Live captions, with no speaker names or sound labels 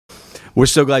We're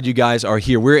so glad you guys are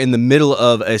here. We're in the middle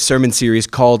of a sermon series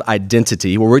called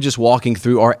Identity, where we're just walking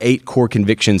through our 8 core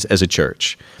convictions as a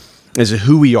church. This is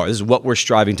who we are. This is what we're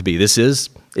striving to be. This is,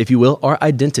 if you will, our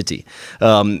identity.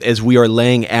 As we are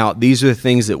laying out, these are the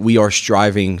things that we are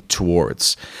striving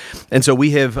towards. And so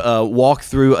we have walked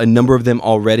through a number of them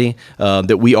already,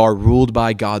 that we are ruled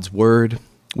by God's word.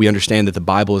 We understand that the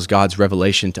Bible is God's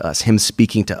revelation to us, Him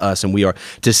speaking to us, and we are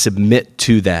to submit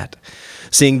to that.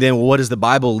 Seeing then, what does the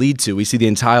Bible lead to? We see the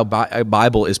entire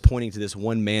Bible is pointing to this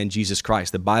one man, Jesus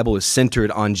Christ. The Bible is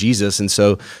centered on Jesus, and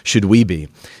so should we be.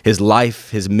 His life,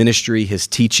 His ministry, His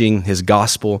teaching, His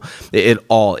gospel,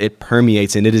 it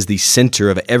permeates, and it is the center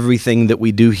of everything that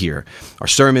we do here. Our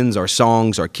sermons, our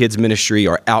songs, our kids' ministry,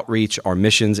 our outreach, our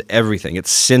missions, everything.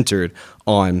 It's centered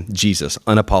on Jesus,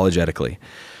 unapologetically.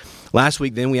 Last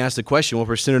week, then, we asked the question, well, if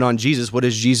we're centered on Jesus, what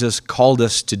has Jesus called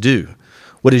us to do?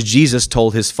 What has Jesus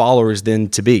told His followers then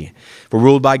to be? If we're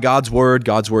ruled by God's word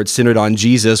centered on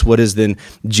Jesus, what has then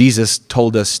Jesus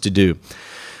told us to do?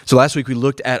 So last week we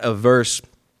looked at a verse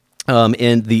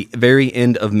in the very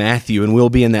end of Matthew, and we'll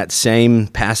be in that same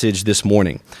passage this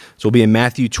morning. So we'll be in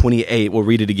Matthew 28. We'll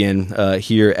read it again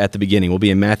here at the beginning. We'll be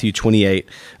in Matthew 28,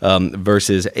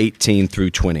 verses 18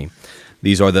 through 20.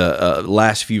 These are the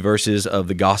last few verses of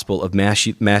the Gospel of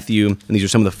Matthew, and these are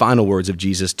some of the final words of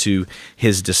Jesus to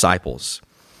His disciples.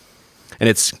 And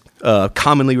it's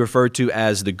commonly referred to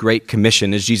as the Great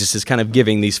Commission, as Jesus is kind of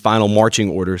giving these final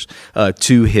marching orders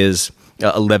to His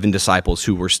 11 disciples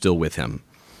who were still with Him.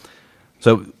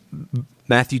 So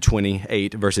Matthew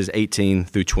 28, verses 18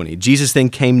 through 20. Jesus then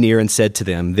came near and said to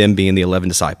them being the 11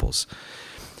 disciples,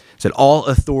 said, "All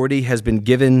authority has been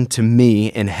given to me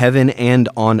in heaven and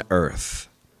on earth.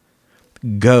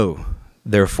 Go,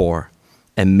 therefore,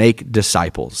 and make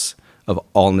disciples of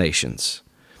all nations,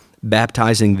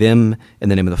 baptizing them in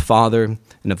the name of the Father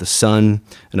and of the Son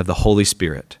and of the Holy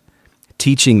Spirit,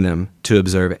 teaching them to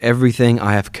observe everything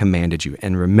I have commanded you.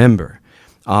 And remember,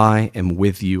 I am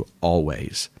with you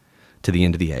always to the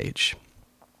end of the age."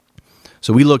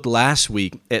 So we looked last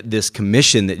week at this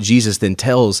commission that Jesus then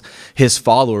tells His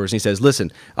followers. And He says,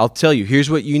 listen, I'll tell you, here's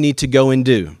what you need to go and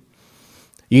do.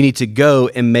 You need to go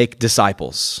and make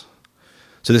disciples.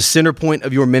 So the center point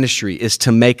of your ministry is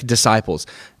to make disciples.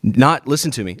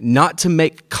 Listen to me, not to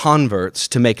make converts,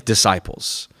 to make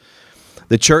disciples.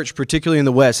 The church, particularly in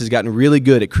the West, has gotten really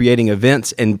good at creating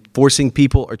events and forcing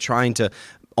people or trying to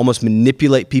almost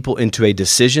manipulate people into a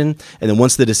decision. And then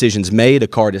once the decision's made, a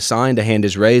card is signed, a hand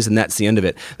is raised, and that's the end of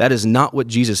it. That is not what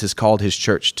Jesus has called His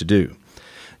church to do.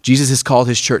 Jesus has called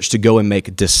His church to go and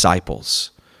make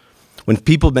disciples. When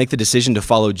people make the decision to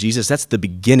follow Jesus, that's the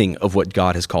beginning of what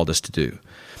God has called us to do.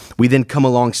 We then come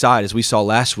alongside, as we saw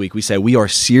last week, we say we are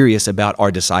serious about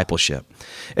our discipleship,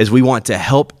 as we want to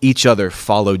help each other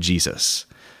follow Jesus.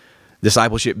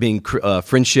 Discipleship being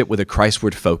friendship with a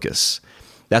Christward focus.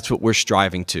 That's what we're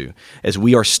striving to. As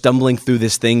we are stumbling through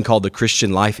this thing called the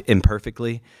Christian life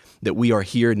imperfectly, that we are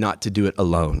here not to do it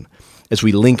alone. As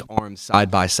we link arms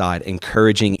side by side,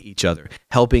 encouraging each other,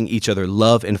 helping each other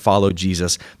love and follow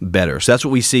Jesus better. So that's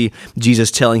what we see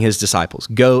Jesus telling His disciples.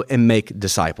 Go and make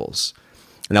disciples.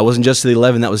 And that wasn't just to the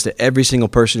 11, that was to every single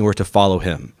person who were to follow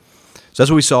Him. So that's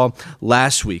what we saw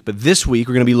last week. But this week,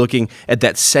 we're going to be looking at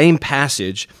that same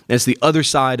passage, and it's the other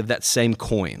side of that same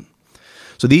coin.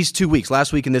 So these 2 weeks,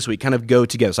 last week and this week, kind of go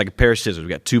together. It's like a pair of scissors. We've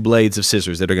got 2 blades of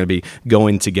scissors that are going to be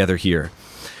going together here.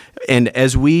 And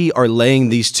as we are laying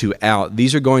these two out,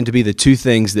 these are going to be the 2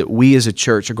 things that we as a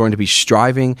church are going to be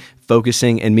striving,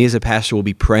 focusing, and me as a pastor will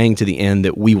be praying to the end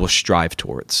that we will strive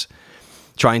towards.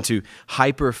 Trying to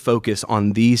hyper-focus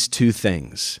on these 2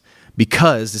 things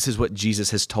because this is what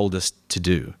Jesus has told us to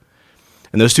do.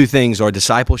 And those 2 things are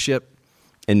discipleship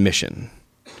and mission.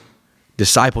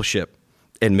 Discipleship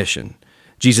and mission.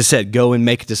 Jesus said, go and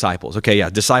make disciples. Okay,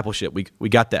 yeah, discipleship, we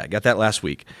got that last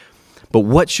week. But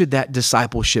what should that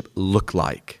discipleship look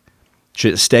like?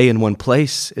 Should it stay in one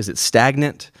place? Is it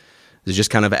stagnant? Is it just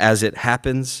kind of as it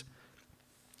happens?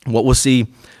 What we'll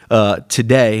see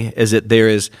today is that there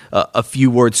is a few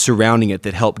words surrounding it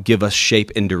that help give us shape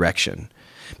and direction.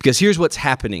 Because here's what's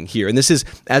happening here, and this is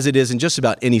as it is in just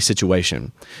about any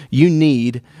situation.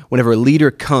 Whenever a leader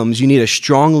comes, you need a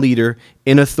strong leader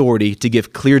in authority to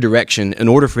give clear direction in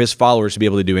order for his followers to be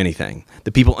able to do anything,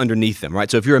 the people underneath them,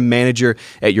 right? So if you're a manager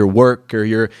at your work or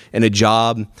you're in a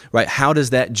job, right, how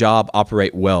does that job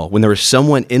operate well? When there is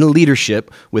someone in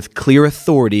leadership with clear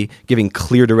authority giving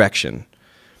clear direction.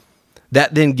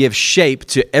 That then gives shape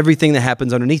to everything that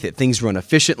happens underneath it. Things run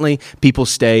efficiently. People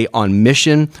stay on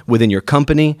mission within your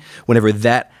company whenever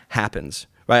that happens.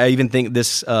 right? I even think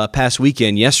this past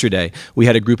weekend, yesterday, we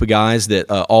had a group of guys that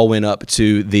all went up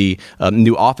to the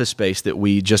new office space that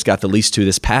we just got the lease to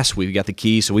this past week. We got the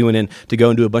keys, so we went in to go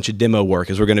and do a bunch of demo work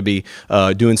as we're going to be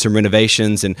doing some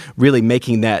renovations and really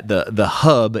making that the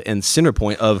hub and center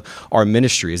point of our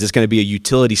ministry. Is this going to be a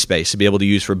utility space to be able to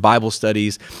use for Bible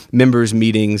studies, members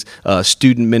meetings,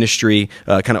 student ministry,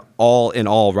 kind of all in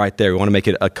all right there. We want to make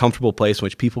it a comfortable place in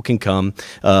which people can come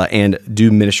and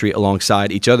do ministry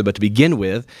alongside each other. But to begin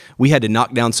with, we had to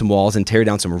knock down some walls and tear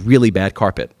down some really bad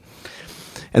carpet.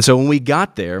 And so when we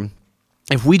got there,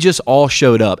 if we just all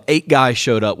showed up, 8 guys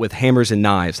showed up with hammers and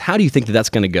knives, how do you think that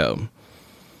that's going to go?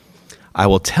 I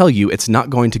will tell you, it's not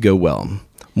going to go well.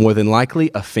 More than likely,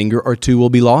 a finger or two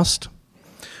will be lost.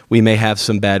 We may have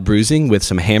some bad bruising with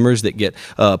some hammers that get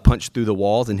punched through the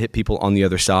walls and hit people on the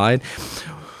other side.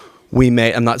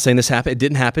 I'm not saying this happened. It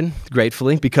didn't happen,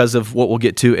 gratefully, because of what we'll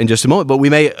get to in just a moment. But we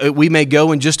may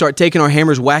go and just start taking our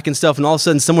hammers, whacking stuff, and all of a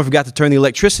sudden someone forgot to turn the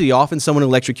electricity off and someone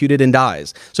electrocuted and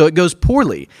dies. So it goes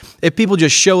poorly if people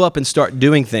just show up and start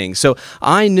doing things. So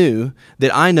I knew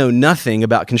that I know nothing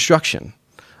about construction.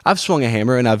 I've swung a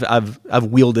hammer and I've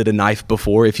wielded a knife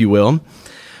before, if you will.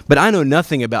 But I know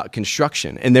nothing about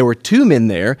construction. And there were 2 men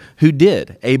there who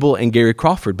did. Abel and Gary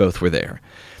Crawford both were there.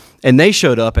 And they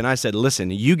showed up, and I said,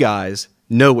 listen, you guys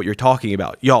know what you're talking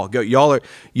about. Y'all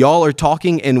are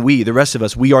talking, and the rest of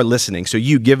us, we are listening. So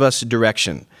you give us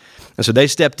direction. And so they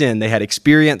stepped in. They had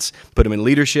experience, put them in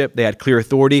leadership. They had clear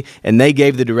authority, and they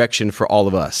gave the direction for all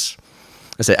of us.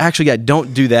 I said, actually, yeah,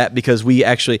 don't do that because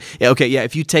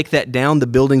if you take that down, the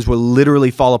buildings will literally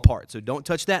fall apart. So don't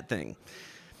touch that thing.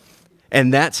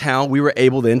 And that's how we were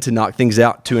able then to knock things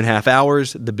out 2.5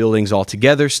 hours. The building's all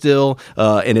together still,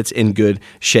 and it's in good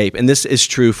shape. And this is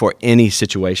true for any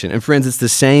situation. And friends, it's the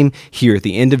same here at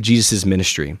the end of Jesus'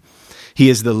 ministry. He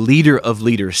is the leader of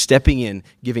leaders, stepping in,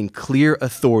 giving clear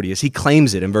authority, as he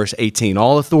claims it in verse 18.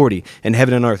 All authority in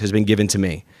heaven and earth has been given to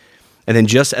me. And then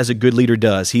just as a good leader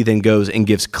does, he then goes and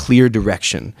gives clear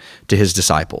direction to his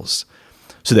disciples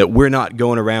so that we're not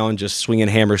going around just swinging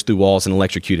hammers through walls and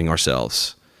electrocuting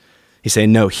ourselves. He's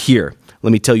saying, no, here,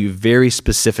 let me tell you very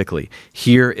specifically,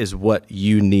 here is what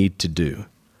you need to do.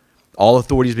 All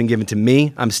authority has been given to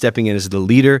me. I'm stepping in as the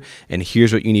leader, and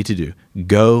here's what you need to do.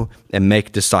 Go and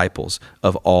make disciples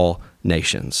of all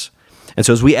nations. And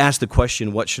so as we ask the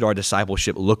question, what should our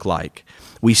discipleship look like?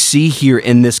 We see here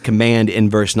in this command in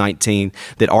verse 19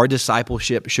 that our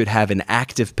discipleship should have an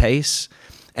active pace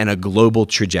and a global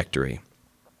trajectory.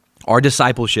 Our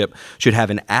discipleship should have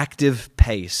an active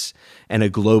pace and a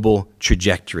global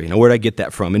trajectory. Now, where did I get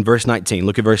that from? In verse 19,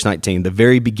 look at verse 19, the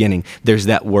very beginning, there's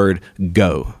that word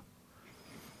go.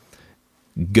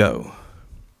 Go.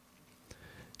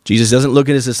 Jesus doesn't look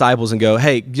at his disciples and go,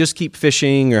 hey, just keep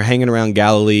fishing or hanging around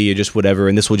Galilee or just whatever,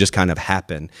 and this will just kind of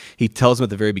happen. He tells them at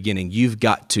the very beginning, you've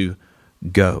got to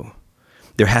go.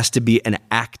 There has to be an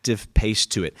active pace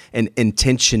to it, an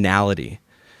intentionality,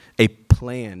 a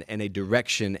plan and a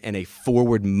direction and a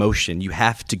forward motion. You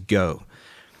have to go.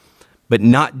 But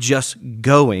not just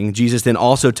going. Jesus then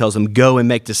also tells them, go and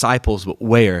make disciples, but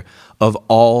where? Of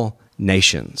all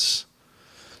nations.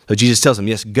 So Jesus tells them,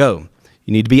 yes, go.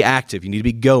 You need to be active. You need to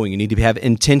be going. You need to have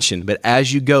intention. But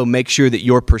as you go, make sure that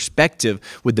your perspective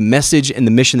with the message and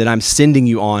the mission that I'm sending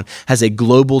you on has a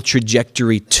global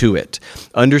trajectory to it.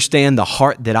 Understand the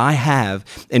heart that I have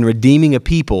in redeeming a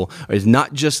people is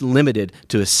not just limited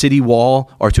to a city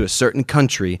wall or to a certain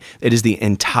country. It is the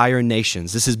entire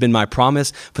nations. This has been my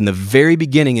promise from the very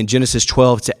beginning in Genesis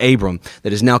 12 to Abram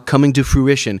that is now coming to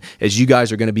fruition as you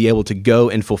guys are going to be able to go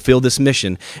and fulfill this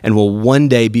mission and will one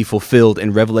day be fulfilled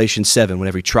in Revelation 7. When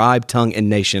every tribe, tongue, and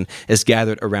nation is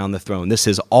gathered around the throne. This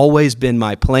has always been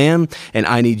my plan, and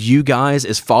I need you guys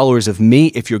as followers of me.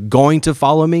 If you're going to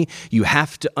follow me, you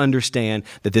have to understand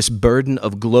that this burden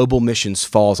of global missions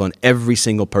falls on every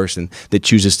single person that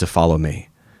chooses to follow me.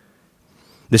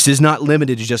 This is not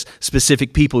limited to just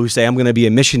specific people who say, I'm going to be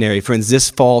a missionary. Friends, this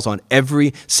falls on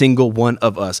every single one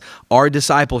of us. Our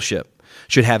discipleship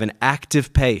should have an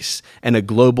active pace and a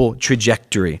global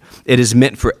trajectory. It is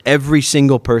meant for every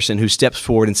single person who steps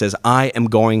forward and says, I am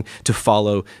going to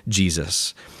follow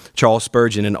Jesus. Charles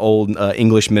Spurgeon, an old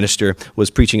English minister, was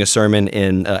preaching a sermon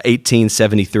in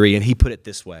 1873, and he put it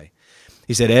this way.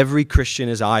 He said, every Christian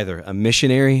is either a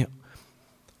missionary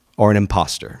or an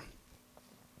imposter.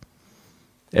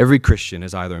 Every Christian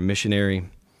is either a missionary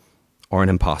or an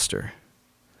imposter.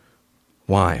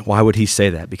 Why? Why would he say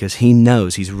that? Because he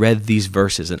knows, he's read these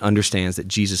verses and understands that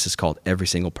Jesus has called every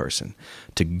single person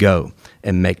to go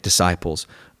and make disciples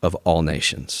of all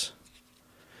nations.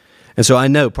 And so I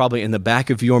know probably in the back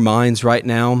of your minds right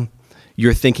now,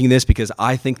 you're thinking this, because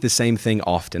I think the same thing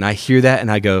often. I hear that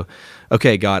and I go,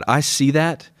 okay, God, I see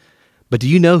that, but do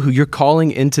you know who you're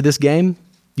calling into this game?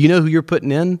 Do you know who you're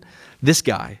putting in? This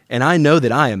guy. And I know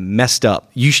that I am messed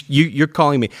up. You're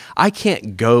calling me. I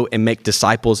can't go and make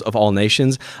disciples of all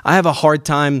nations. I have a hard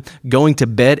time going to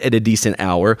bed at a decent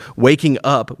hour, waking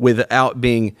up without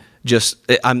being just,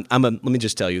 let me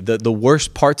just tell you, the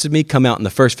worst parts of me come out in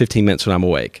the first 15 minutes when I'm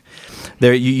awake.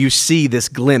 There, you see this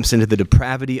glimpse into the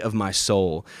depravity of my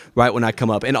soul right when I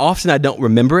come up. And often I don't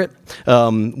remember it,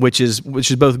 which is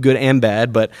both good and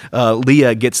bad, but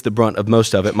Leah gets the brunt of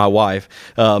most of it, my wife.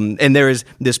 And there is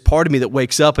this part of me that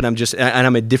wakes up and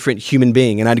I'm a different human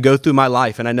being. And I go through my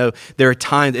life and I know there are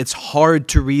times it's hard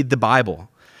to read the Bible.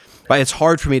 Right? It's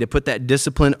hard for me to put that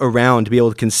discipline around to be able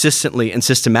to consistently and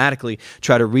systematically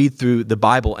try to read through the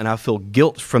Bible, and I feel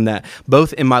guilt from that,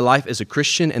 both in my life as a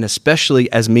Christian and especially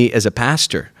as me as a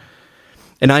pastor.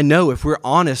 And I know if we're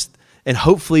honest, and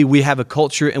hopefully we have a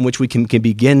culture in which we can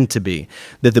begin to be,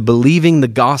 that the believing the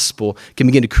gospel can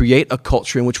begin to create a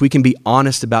culture in which we can be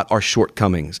honest about our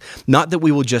shortcomings. Not that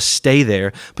we will just stay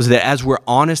there, but that as we're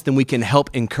honest, then we can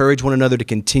help encourage one another to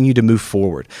continue to move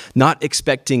forward. Not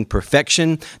expecting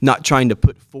perfection, not trying to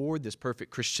put forward this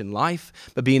perfect Christian life,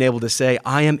 but being able to say,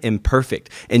 I am imperfect,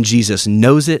 and Jesus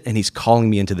knows it, and he's calling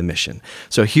me into the mission.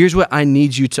 So here's what I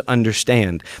need you to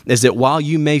understand, is that while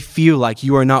you may feel like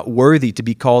you are not worthy to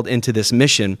be called into this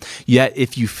mission, yet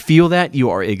if you feel that, you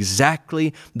are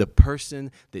exactly the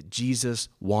person that Jesus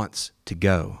wants to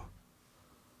go.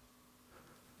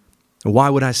 And why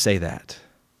would I say that?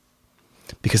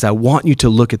 Because I want you to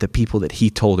look at the people that he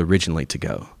told originally to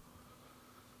go.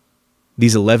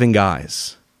 These 11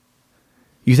 guys.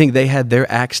 You think they had their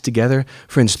acts together?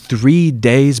 Friends, 3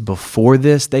 days before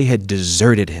this, they had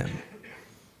deserted him.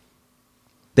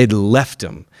 They'd left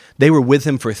him. They were with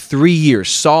him for 3 years,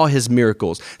 saw his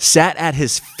miracles, sat at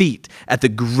his feet at the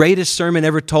greatest sermon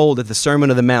ever told, at the Sermon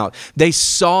on the Mount. They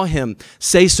saw him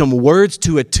say some words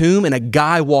to a tomb, and a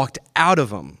guy walked out of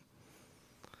them.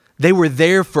 They were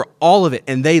there for all of it,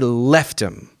 and they left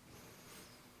him.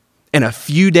 And a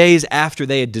few days after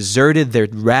they had deserted their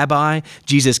rabbi,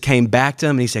 Jesus came back to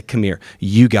them, and he said, come here,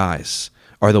 you guys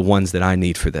are the ones that I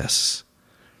need for this.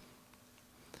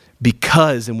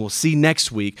 Because, and we'll see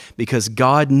next week, because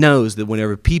God knows that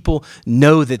whenever people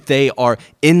know that they are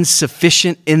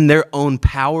insufficient in their own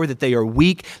power, that they are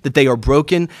weak, that they are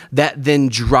broken, that then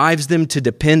drives them to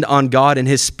depend on God and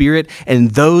his Spirit,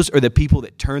 and those are the people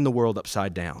that turn the world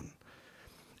upside down.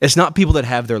 It's not people that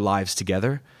have their lives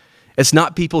together. It's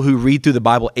not people who read through the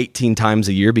Bible 18 times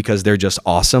a year because they're just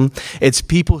awesome. It's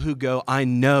people who go, I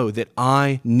know that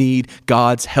I need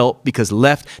God's help because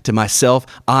left to myself,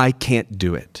 I can't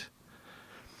do it.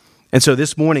 And so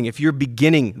this morning, if you're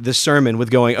beginning the sermon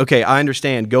with going, okay, I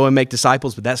understand, go and make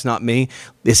disciples, but that's not me,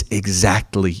 it's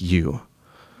exactly you.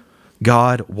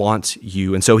 God wants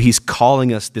you. And so he's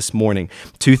calling us this morning.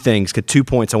 2 things, 2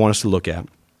 points I want us to look at.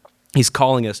 He's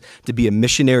calling us to be a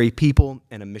missionary people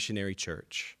and a missionary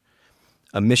church.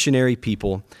 A missionary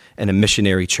people and a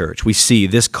missionary church. We see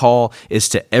this call is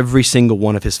to every single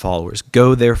one of his followers.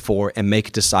 Go therefore and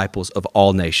make disciples of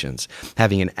all nations,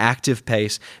 having an active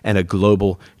pace and a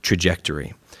global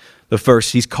trajectory. The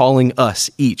first, he's calling us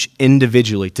each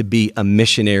individually to be a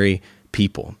missionary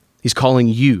people. He's calling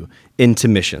you into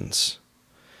missions.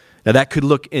 Now that could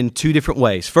look in 2 different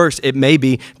ways. First, it may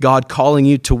be God calling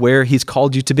you to where he's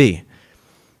called you to be.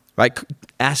 Right?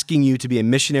 Asking you to be a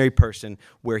missionary person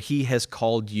where he has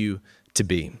called you to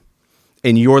be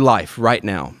in your life right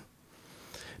now.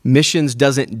 Missions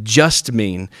doesn't just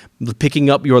mean picking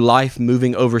up your life,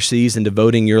 moving overseas, and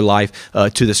devoting your life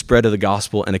to the spread of the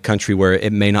gospel in a country where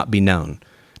it may not be known.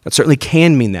 It certainly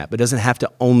can mean that, but it doesn't have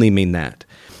to only mean that.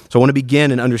 So I want to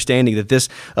begin in understanding that this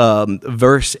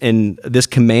verse and this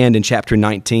command in chapter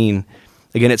 19,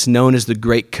 again, it's known as the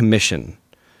Great Commission.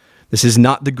 This is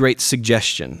not the great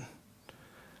suggestion.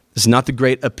 This is not the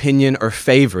great opinion or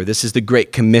favor. This is the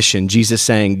Great Commission. Jesus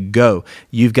saying, go.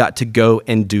 You've got to go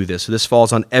and do this. So this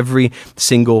falls on every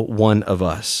single one of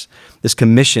us. This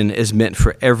commission is meant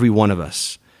for every one of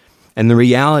us. And the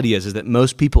reality is that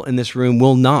most people in this room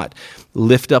will not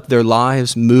lift up their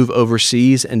lives, move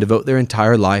overseas, and devote their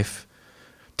entire life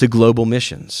to global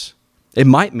missions. It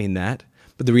might mean that,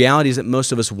 but the reality is that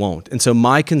most of us won't. And so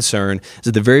my concern is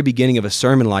at the very beginning of a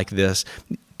sermon like this,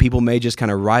 people may just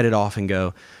kind of write it off and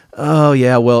go, oh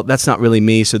yeah, well, that's not really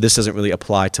me, so this doesn't really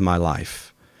apply to my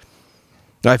life.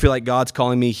 Now, I feel like God's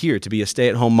calling me here to be a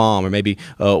stay-at-home mom, or maybe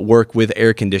work with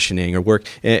air conditioning, or work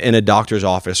in a doctor's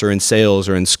office, or in sales,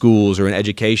 or in schools, or in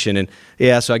education. And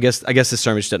yeah, so I guess this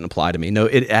sermon just doesn't apply to me. No,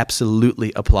 it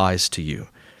absolutely applies to you.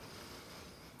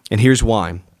 And here's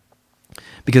why.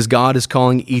 Because God is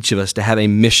calling each of us to have a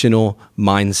missional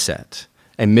mindset,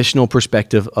 a missional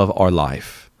perspective of our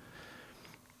life.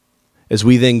 As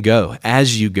we then go,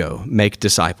 as you go, make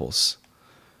disciples.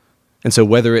 And so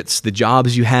whether it's the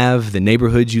jobs you have, the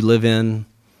neighborhoods you live in,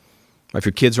 or if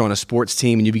your kids are on a sports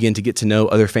team and you begin to get to know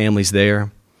other families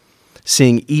there,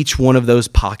 seeing each one of those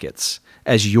pockets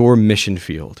as your mission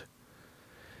field.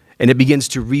 And it begins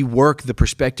to rework the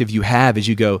perspective you have as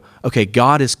you go, okay,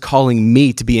 God is calling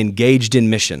me to be engaged in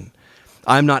mission.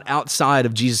 I'm not outside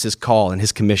of Jesus' call and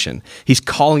his commission. He's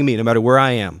calling me no matter where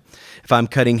I am. If I'm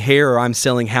cutting hair or I'm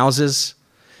selling houses,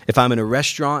 if I'm in a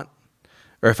restaurant,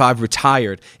 or if I've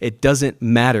retired, it doesn't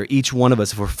matter. Each one of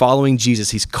us, if we're following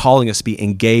Jesus, he's calling us to be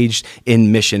engaged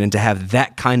in mission and to have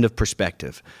that kind of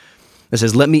perspective. That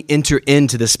says, let me enter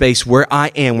into the space where I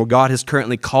am, where God has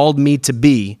currently called me to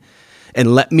be,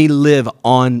 and let me live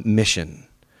on mission.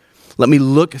 Let me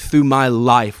look through my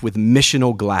life with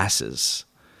missional glasses.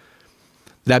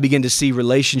 That I begin to see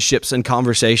relationships and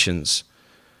conversations,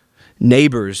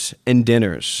 neighbors and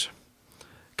dinners,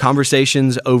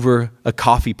 conversations over a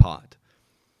coffee pot,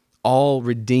 all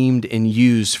redeemed and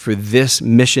used for this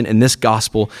mission and this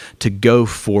gospel to go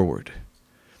forward.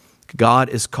 God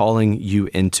is calling you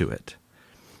into it.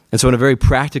 And so in a very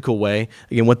practical way,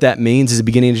 again, what that means is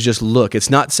beginning to just look. It's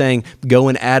not saying go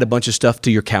and add a bunch of stuff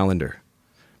to your calendar,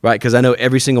 right? Because I know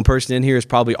every single person in here is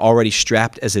probably already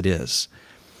strapped as it is.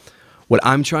 What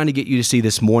I'm trying to get you to see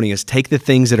this morning is take the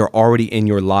things that are already in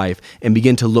your life and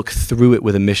begin to look through it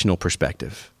with a missional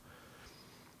perspective.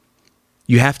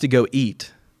 You have to go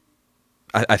eat.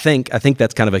 I think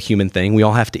that's kind of a human thing. We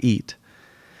all have to eat.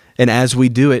 And as we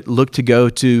do it, look to go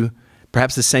to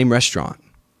perhaps the same restaurant.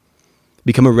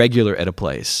 Become a regular at a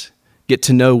place. Get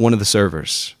to know one of the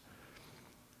servers.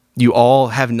 You all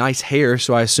have nice hair,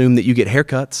 so I assume that you get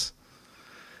haircuts.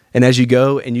 And as you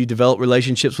go and you develop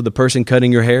relationships with the person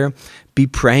cutting your hair, be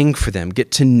praying for them.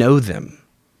 Get to know them.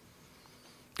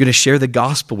 You're going to share the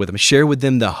gospel with them. Share with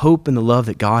them the hope and the love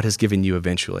that God has given you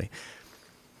eventually.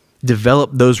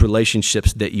 Develop those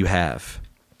relationships that you have.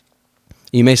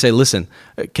 You may say, listen,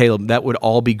 Caleb, that would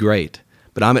all be great,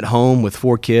 but I'm at home with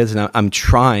 4 kids and I'm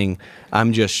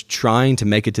just trying to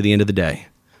make it to the end of the day.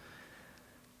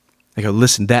 I go,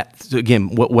 listen, that,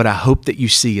 again, what I hope that you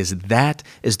see is that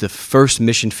is the first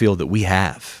mission field that we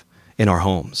have in our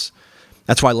homes.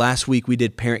 That's why last week we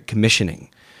did parent commissioning.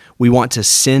 We want to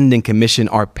send and commission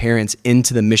our parents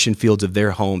into the mission fields of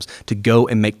their homes to go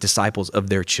and make disciples of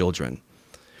their children.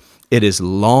 It is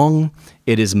long,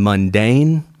 it is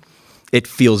mundane, it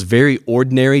feels very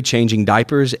ordinary changing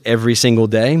diapers every single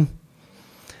day.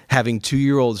 Having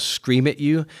 2-year-olds scream at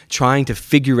you, trying to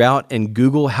figure out and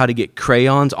Google how to get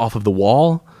crayons off of the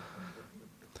wall.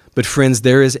 But friends,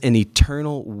 there is an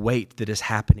eternal weight that is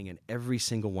happening in every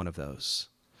single one of those.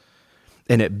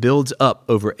 And it builds up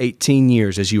over 18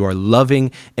 years as you are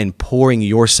loving and pouring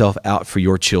yourself out for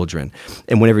your children.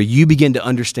 And whenever you begin to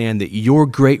understand that your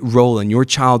great role in your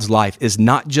child's life is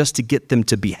not just to get them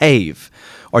to behave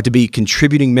or to be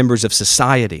contributing members of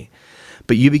society,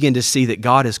 but you begin to see that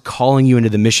God is calling you into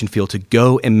the mission field to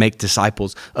go and make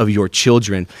disciples of your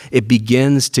children, it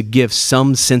begins to give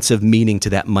some sense of meaning to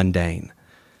that mundane.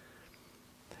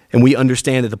 And we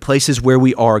understand that the places where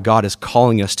we are, God is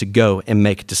calling us to go and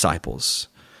make disciples.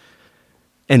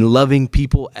 And loving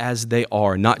people as they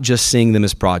are, not just seeing them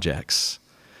as projects.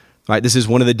 Right? This is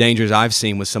one of the dangers I've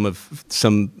seen with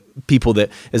some people that,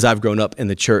 as I've grown up in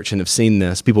the church and have seen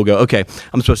this, people go, okay,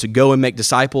 I'm supposed to go and make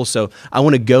disciples, so I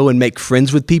want to go and make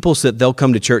friends with people so that they'll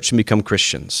come to church and become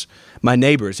Christians. My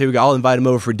neighbors, here we go, I'll invite them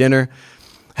over for dinner,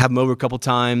 have them over a couple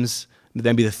times,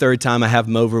 then be the third time I have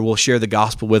them over, we'll share the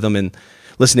gospel with them. And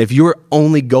listen, if your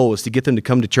only goal is to get them to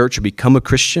come to church or become a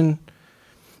Christian,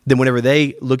 then whenever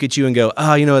they look at you and go,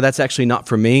 that's actually not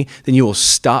for me, then you will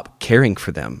stop caring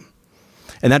for them.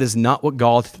 And that is not what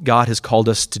God has called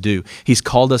us to do. He's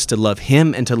called us to love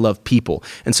Him and to love people.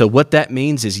 And so what that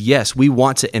means is, yes, we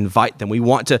want to invite them. We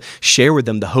want to share with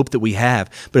them the hope that we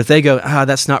have. But if they go,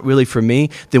 that's not really for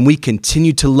me, then we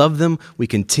continue to love them. We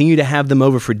continue to have them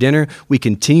over for dinner. We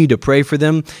continue to pray for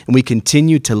them. And we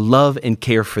continue to love and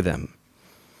care for them.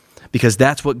 Because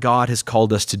that's what God has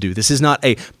called us to do. This is not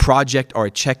a project or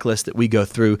a checklist that we go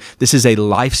through. This is a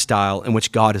lifestyle in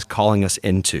which God is calling us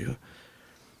into.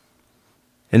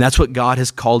 And that's what God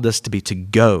has called us to be, to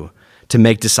go, to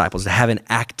make disciples, to have an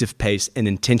active pace and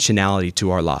intentionality to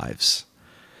our lives.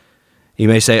 You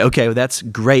may say, okay, well, that's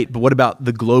great, but what about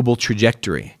the global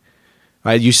trajectory?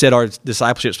 Right? You said our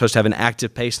discipleship is supposed to have an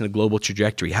active pace and a global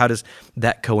trajectory. How does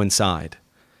that coincide?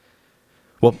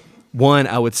 Well, one,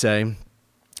 I would say,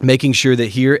 making sure that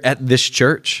here at this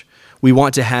church, We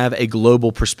want to have a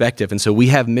global perspective. And so we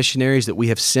have missionaries that we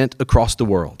have sent across the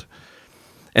world.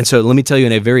 And so let me tell you,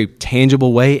 in a very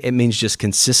tangible way, it means just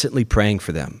consistently praying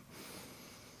for them.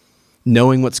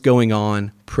 Knowing what's going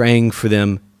on, praying for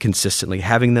them consistently,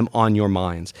 having them on your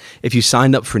minds. If you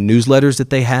signed up for newsletters that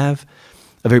they have,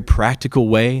 a very practical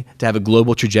way to have a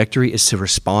global trajectory is to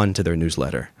respond to their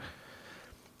newsletter.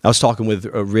 I was talking with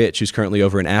Rich, who's currently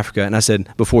over in Africa, and I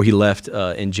said, before he left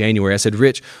in January, I said,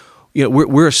 Rich,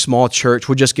 we're a small church.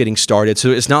 We're just getting started. So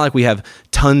it's not like we have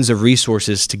tons of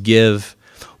resources to give.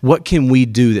 What can we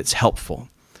do that's helpful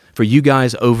for you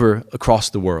guys over across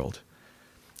the world?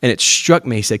 And it struck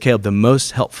me, he said, Caleb, the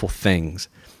most helpful things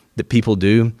that people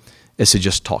do is to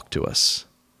just talk to us,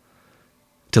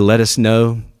 to let us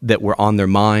know that we're on their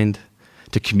mind,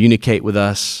 to communicate with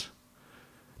us,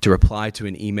 to reply to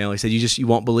an email. He said, you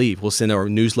won't believe. We'll send our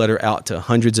newsletter out to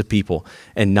hundreds of people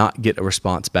and not get a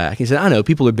response back. He said, I know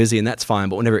people are busy and that's fine,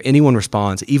 but whenever anyone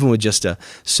responds, even with just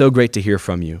so great to hear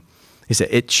from you, he said,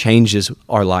 it changes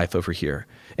our life over here.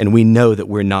 And we know that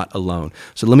we're not alone.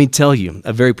 So let me tell you,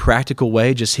 a very practical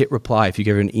way, just hit reply if you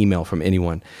get an email from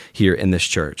anyone here in this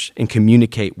church and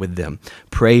communicate with them.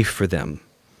 Pray for them.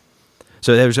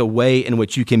 So there's a way in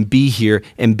which you can be here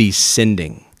and be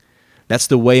sending. That's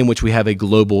the way in which we have a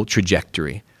global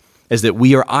trajectory, is that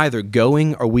we are either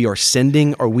going or we are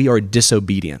sending or we are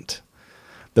disobedient.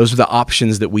 Those are the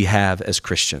options that we have as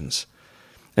Christians.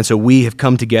 And so we have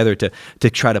come together to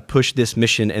try to push this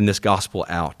mission and this gospel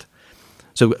out.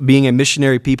 So being a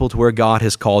missionary people to where God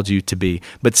has called you to be.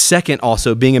 But second,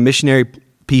 also being a missionary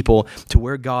people to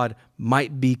where God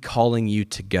might be calling you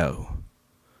to go.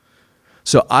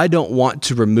 So I don't want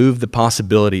to remove the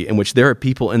possibility in which there are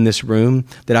people in this room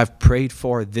that I've prayed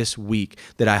for this week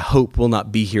that I hope will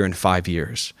not be here in 5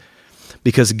 years.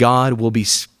 Because God will be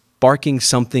sparking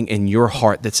something in your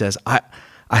heart that says, I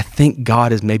think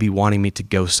God is maybe wanting me to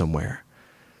go somewhere.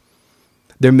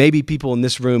 There may be people in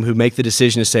this room who make the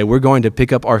decision to say, we're going to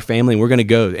pick up our family and we're going to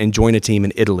go and join a team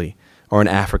in Italy or in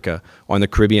Africa or in the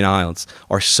Caribbean islands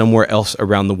or somewhere else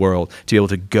around the world to be able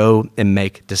to go and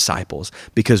make disciples.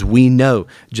 Because we know,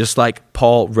 just like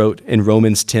Paul wrote in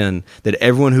Romans 10, that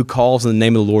everyone who calls in the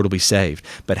name of the Lord will be saved.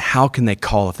 But how can they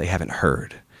call if they haven't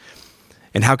heard?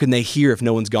 And how can they hear if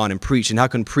no one's gone and preached? And how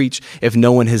can preach if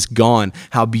no one has gone?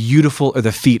 How beautiful are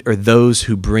the feet of those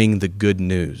who bring the good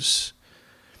news.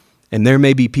 And there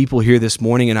may be people here this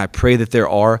morning, and I pray that there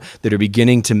are, that are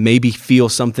beginning to maybe feel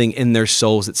something in their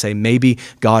souls that say, maybe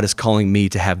God is calling me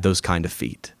to have those kind of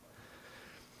feet.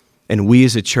 And we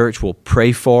as a church will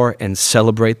pray for and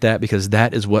celebrate that, because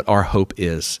that is what our hope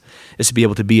is to be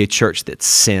able to be a church that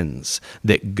sends,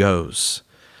 that goes.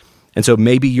 And so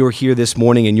maybe you're here this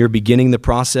morning and you're beginning the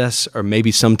process, or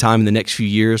maybe sometime in the next few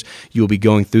years, you'll be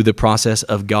going through the process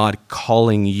of God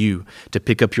calling you to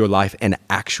pick up your life and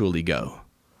actually go.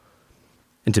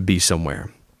 And to be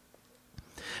somewhere.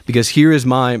 Because here is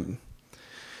my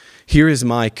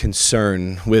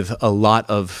concern with a lot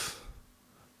of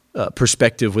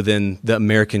perspective within the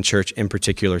American church in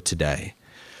particular today.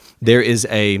 There is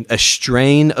a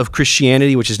strain of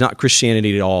Christianity, which is not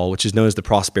Christianity at all, which is known as the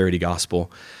prosperity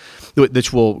gospel,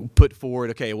 which will put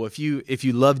forward, okay, well, if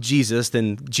you love Jesus,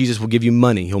 then Jesus will give you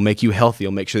money. He'll make you healthy.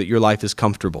 He'll make sure that your life is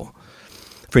comfortable.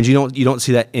 Friends, you don't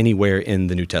see that anywhere in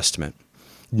the New Testament.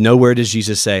 Nowhere does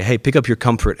Jesus say, hey, pick up your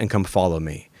comfort and come follow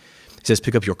me. He says,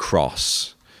 pick up your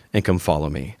cross and come follow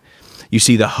me. You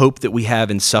see the hope that we have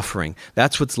in suffering.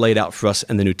 That's what's laid out for us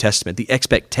in the New Testament. The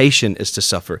expectation is to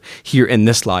suffer here in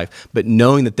this life, but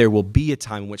knowing that there will be a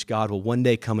time in which God will one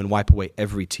day come and wipe away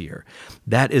every tear.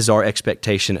 That is our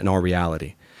expectation and our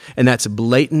reality. And that's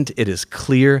blatant, it is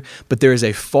clear, but there is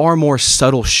a far more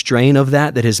subtle strain of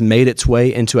that has made its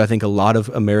way into, I think, a lot of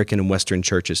American and Western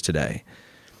churches today.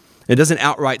 It doesn't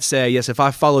outright say, yes, if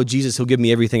I follow Jesus, he'll give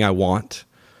me everything I want.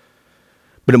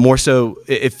 But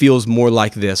it feels more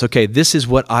like this. Okay, this is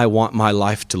what I want my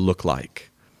life to look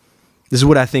like. This is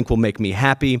what I think will make me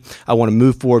happy. I want to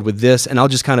move forward with this, and I'll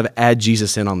just kind of add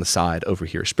Jesus in on the side over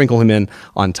here, sprinkle him in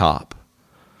on top.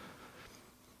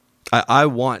 I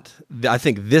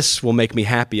think this will make me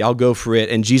happy. I'll go for it,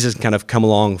 and Jesus can kind of come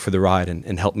along for the ride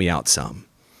and help me out some.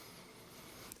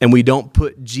 And we don't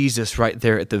put Jesus right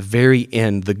there at the very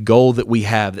end, the goal that we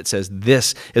have that says,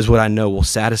 this is what I know will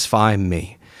satisfy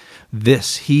me.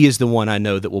 He is the one I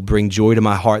know that will bring joy to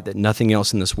my heart that nothing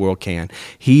else in this world can.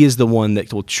 He is the one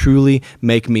that will truly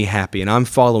make me happy. And I'm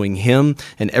following him,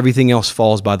 and everything else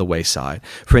falls by the wayside.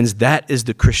 Friends, that is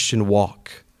the Christian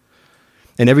walk.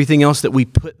 And everything else that we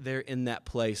put there in that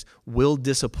place will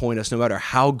disappoint us, no matter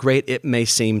how great it may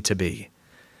seem to be.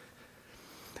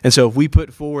 And so if we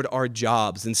put forward our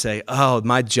jobs and say, oh,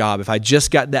 my job, if I just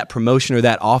got that promotion or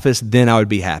that office, then I would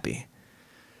be happy.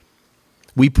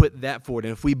 We put that forward.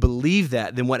 And if we believe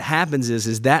that, then what happens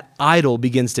is that idol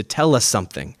begins to tell us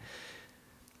something.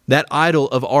 That idol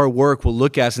of our work will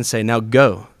look at us and say, now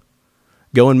go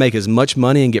and make as much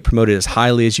money and get promoted as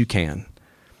highly as you can.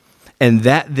 And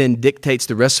that then dictates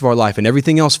the rest of our life, and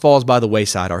everything else falls by the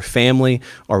wayside, our family,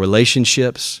 our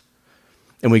relationships.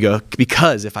 And we go,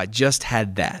 because if I just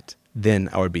had that, then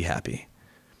I would be happy.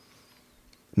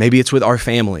 Maybe it's with our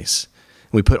families.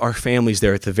 We put our families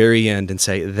there at the very end and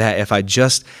say that if I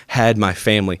just had my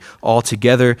family all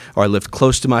together, or I lived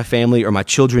close to my family, or my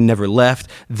children never left,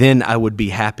 then I would be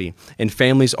happy. And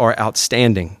families are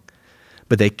outstanding,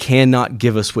 but they cannot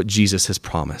give us what Jesus has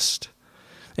promised.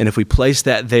 And if we place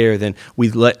that there, then we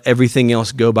let everything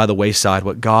else go by the wayside,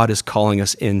 what God is calling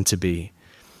us in to be.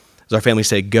 As our family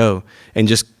say, go and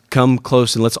just come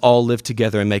close and let's all live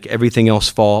together and make everything else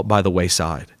fall by the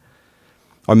wayside.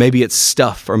 Or maybe it's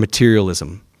stuff or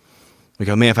materialism. We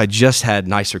go, man, if I just had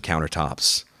nicer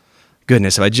countertops.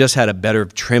 Goodness, if I just had a better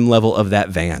trim level of that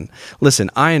van. Listen,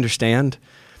 I understand,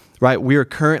 right? We are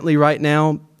currently right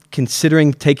now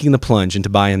considering taking the plunge into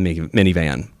buying a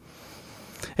minivan.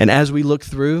 And as we look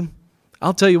through,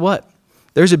 I'll tell you what,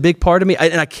 there's a big part of me,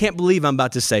 and I can't believe I'm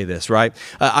about to say this, right?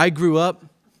 I grew up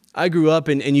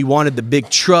and you wanted the big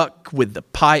truck with the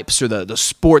pipes or the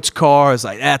sports car. It's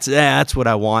like, that's what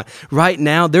I want. Right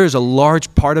now, there's a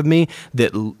large part of me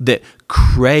that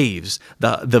craves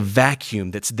the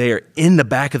vacuum that's there in the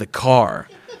back of the car.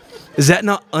 Is that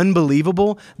not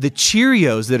unbelievable? The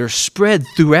Cheerios that are spread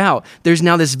throughout, there's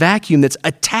now this vacuum that's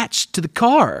attached to the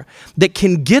car that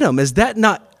can get them. Is that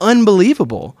not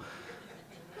unbelievable?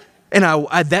 And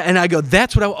I go,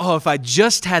 that's what if I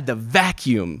just had the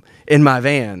vacuum in my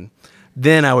van,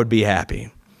 then I would be happy.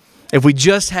 If we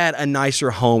just had a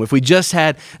nicer home, if we just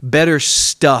had better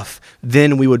stuff,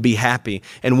 then we would be happy.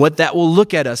 And what that will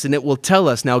look at us, and it will tell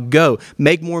us, now go,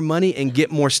 make more money and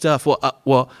get more stuff.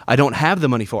 Well, I don't have the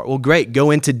money for it. Well, great,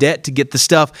 go into debt to get the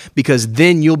stuff because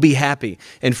then you'll be happy.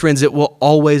 And friends, it will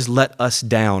always let us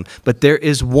down. But there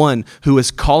is one who is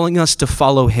calling us to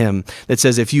follow him that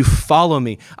says, if you follow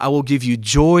me, I will give you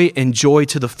joy and joy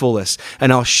to the fullest.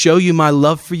 And I'll show you my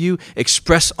love for you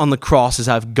expressed on the cross as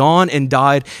I've gone and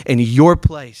died in your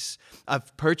place.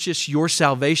 I've purchased your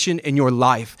salvation and your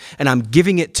life, and I'm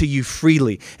giving it to you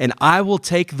freely, and I will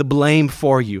take the blame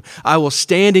for you. I will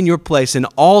stand in your place in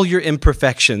all your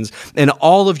imperfections and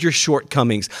all of your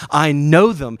shortcomings. I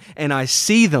know them, and I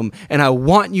see them, and I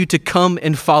want you to come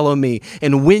and follow me.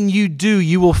 And when you do,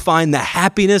 you will find the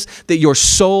happiness that your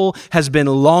soul has been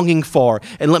longing for.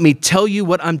 And let me tell you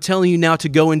what I'm telling you now to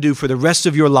go and do for the rest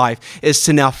of your life is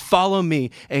to now follow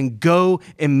me and go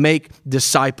and make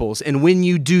disciples. And when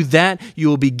you do that, you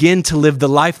will begin to live the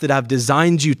life that I've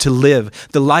designed you to live,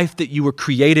 the life that you were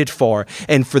created for.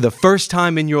 And for the first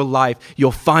time in your life,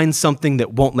 you'll find something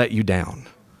that won't let you down.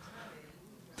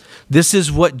 This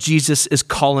is what Jesus is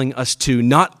calling us to,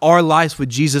 not our lives with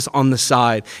Jesus on the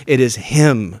side. It is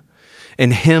him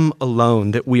and him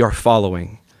alone that we are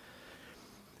following.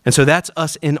 And so that's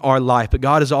us in our life. But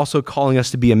God is also calling us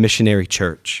to be a missionary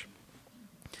church.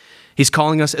 He's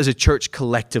calling us as a church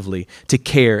collectively to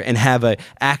care and have an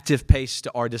active pace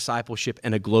to our discipleship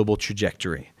and a global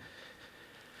trajectory.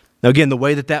 Now, again, the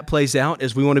way that plays out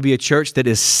is we want to be a church that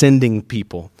is sending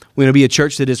people. We want to be a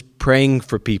church that is praying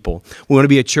for people. We want to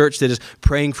be a church that is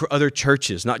praying for other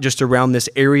churches, not just around this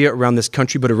area, around this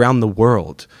country, but around the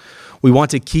world. We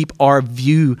want to keep our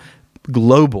view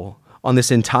global on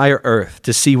this entire earth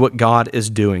to see what God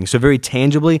is doing. So very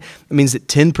tangibly, it means that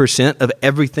 10% of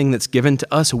everything that's given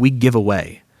to us, we give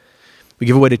away. We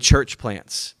give away to church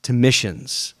plants, to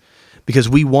missions, because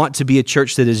we want to be a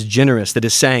church that is generous, that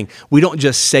is saying, we don't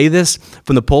just say this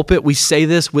from the pulpit, we say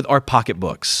this with our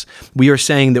pocketbooks. We are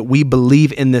saying that we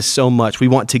believe in this so much. We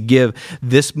want to give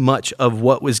this much of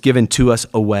what was given to us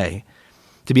away,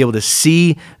 to be able to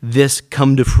see this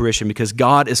come to fruition because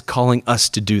God is calling us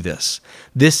to do this.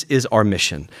 This is our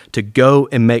mission, to go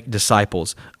and make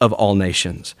disciples of all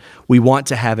nations. We want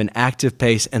to have an active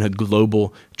pace and a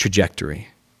global trajectory.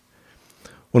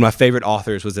 One of my favorite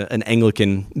authors was an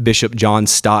Anglican Bishop, John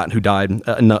Stott, who died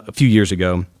a few years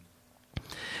ago.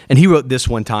 And he wrote this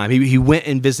one time. He went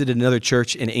and visited another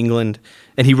church in England,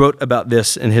 and he wrote about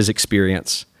this in his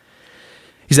experience.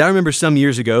 He said, I remember some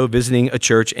years ago visiting a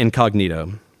church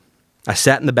incognito. I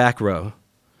sat in the back row.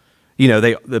 You know,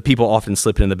 the people often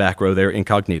slip in the back row there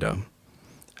incognito.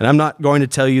 And I'm not going to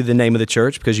tell you the name of the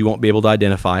church because you won't be able to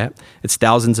identify it. It's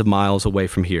thousands of miles away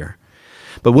from here.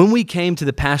 But when we came to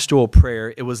the pastoral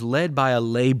prayer, it was led by a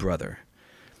lay brother.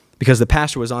 because the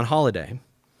pastor was on holiday.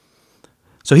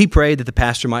 So he prayed that the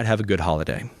pastor might have a good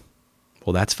holiday.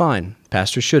 Well, that's fine.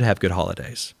 Pastors should have good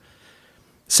holidays.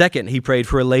 Second, he prayed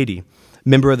for a lady,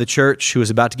 member of the church, who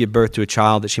was about to give birth to a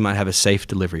child, that she might have a safe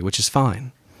delivery, which is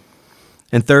fine.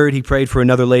 And third, he prayed for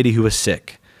another lady who was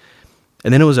sick.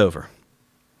 And then it was over.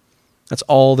 That's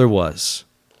all there was.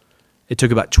 It took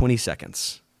about 20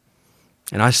 seconds.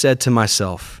 And I said to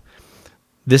myself,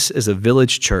 this is a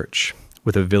village church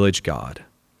with a village God.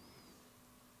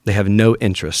 They have no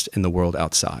interest in the world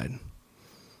outside.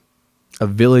 A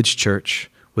village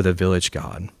church with a village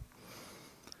God.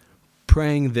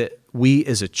 Praying that we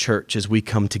as a church, as we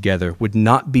come together, would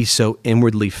not be so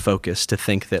inwardly focused to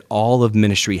think that all of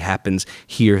ministry happens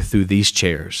here through these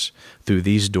chairs, through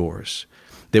these doors,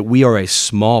 that we are a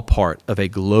small part of a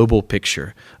global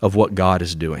picture of what God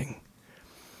is doing.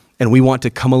 And we want to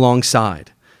come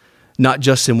alongside, not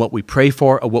just in what we pray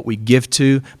for or what we give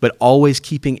to, but always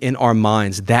keeping in our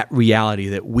minds that reality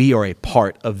that we are a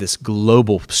part of this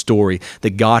global story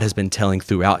that God has been telling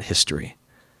throughout history.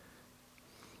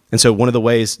 And so one of the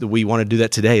ways that we want to do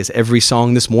that today is every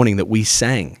song this morning that we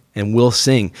sang and will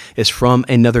sing is from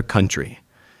another country,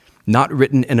 not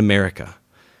written in America.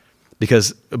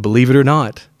 Because believe it or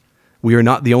not, we are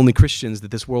not the only Christians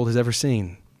that this world has ever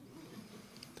seen.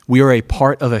 We are a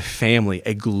part of a family,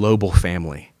 a global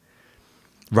family,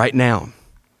 right now.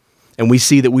 And we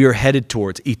see that we are headed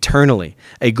towards eternally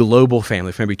a global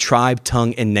family from every tribe,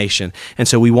 tongue, and nation. And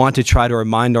so we want to try to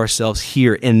remind ourselves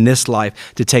here in this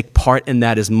life to take part in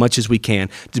that as much as we can,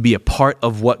 to be a part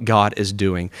of what God is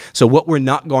doing. So what we're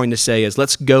not going to say is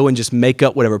let's go and just make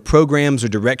up whatever programs or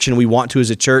direction we want to as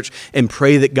a church and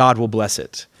pray that God will bless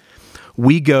it.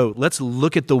 We go, let's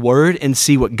look at the word and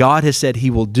see what God has said he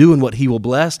will do and what he will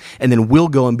bless, and then we'll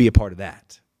go and be a part of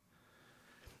that.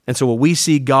 And so when we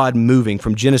see God moving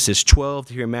from Genesis 12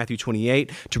 to here in Matthew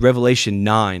 28 to Revelation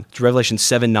 9, to Revelation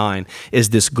 7:9 is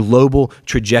this global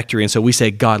trajectory. And so we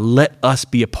say, God, let us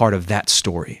be a part of that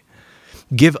story.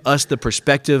 Give us the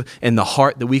perspective and the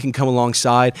heart that we can come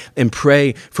alongside and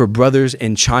pray for brothers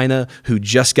in China who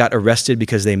just got arrested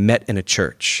because they met in a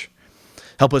church.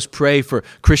 Help us pray for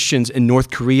Christians in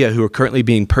North Korea who are currently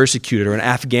being persecuted, or in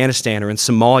Afghanistan or in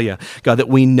Somalia. God, that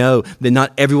we know that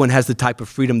not everyone has the type of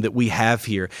freedom that we have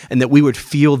here, and that we would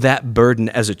feel that burden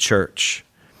as a church.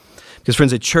 Because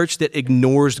friends, a church that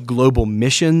ignores global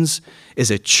missions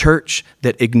is a church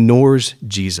that ignores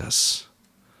Jesus.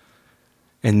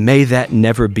 And may that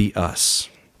never be us.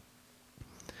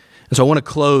 And so I want to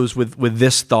close with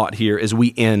this thought here as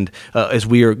we end, as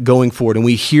we are going forward and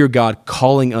we hear God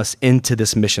calling us into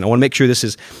this mission. I want to make sure this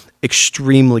is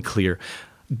extremely clear.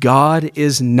 God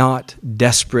is not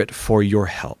desperate for your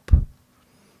help.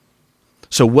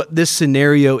 So what this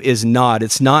scenario is not,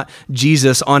 it's not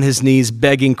Jesus on his knees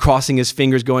begging, crossing his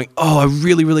fingers, going, oh, I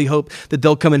really, really hope that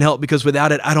they'll come and help because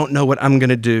without it, I don't know what I'm going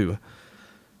to do.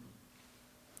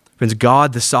 Friends,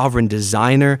 God, the sovereign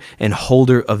designer and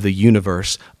holder of the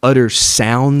universe, utters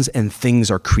sounds and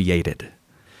things are created.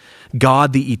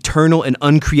 God, the eternal and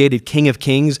uncreated King of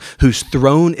Kings, whose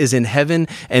throne is in heaven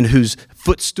and whose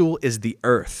footstool is the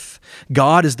earth.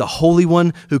 God is the Holy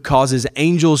One who causes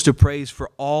angels to praise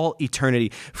for all eternity.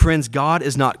 Friends, God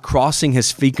is not crossing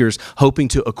his fingers hoping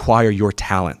to acquire your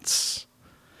talents.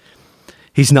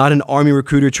 He's not an army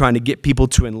recruiter trying to get people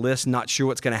to enlist, not sure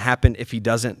what's going to happen if he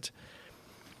doesn't.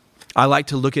 I like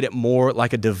to look at it more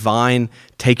like a divine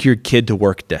take your kid to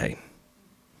work day.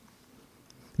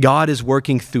 God is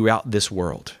working throughout this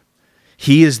world.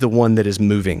 He is the one that is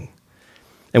moving.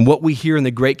 And what we hear in the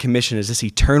Great Commission is this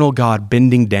eternal God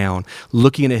bending down,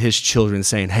 looking at his children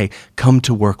saying, hey, come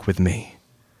to work with me.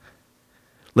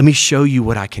 Let me show you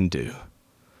what I can do.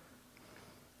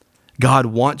 God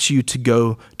wants you to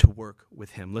go to work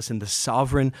with him. Listen, the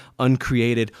sovereign,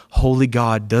 uncreated, holy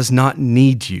God does not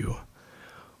need you,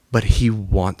 but he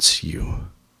wants you.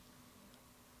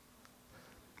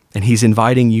 And he's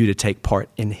inviting you to take part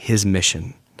in his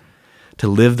mission, to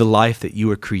live the life that you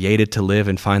were created to live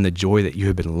and find the joy that you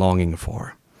have been longing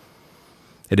for.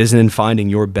 It isn't in finding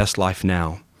your best life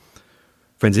now.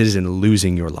 Friends, it is in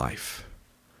losing your life,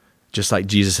 just like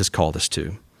Jesus has called us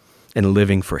to, and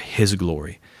living for his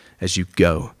glory as you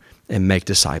go and make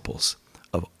disciples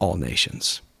of all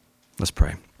nations. Let's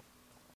pray.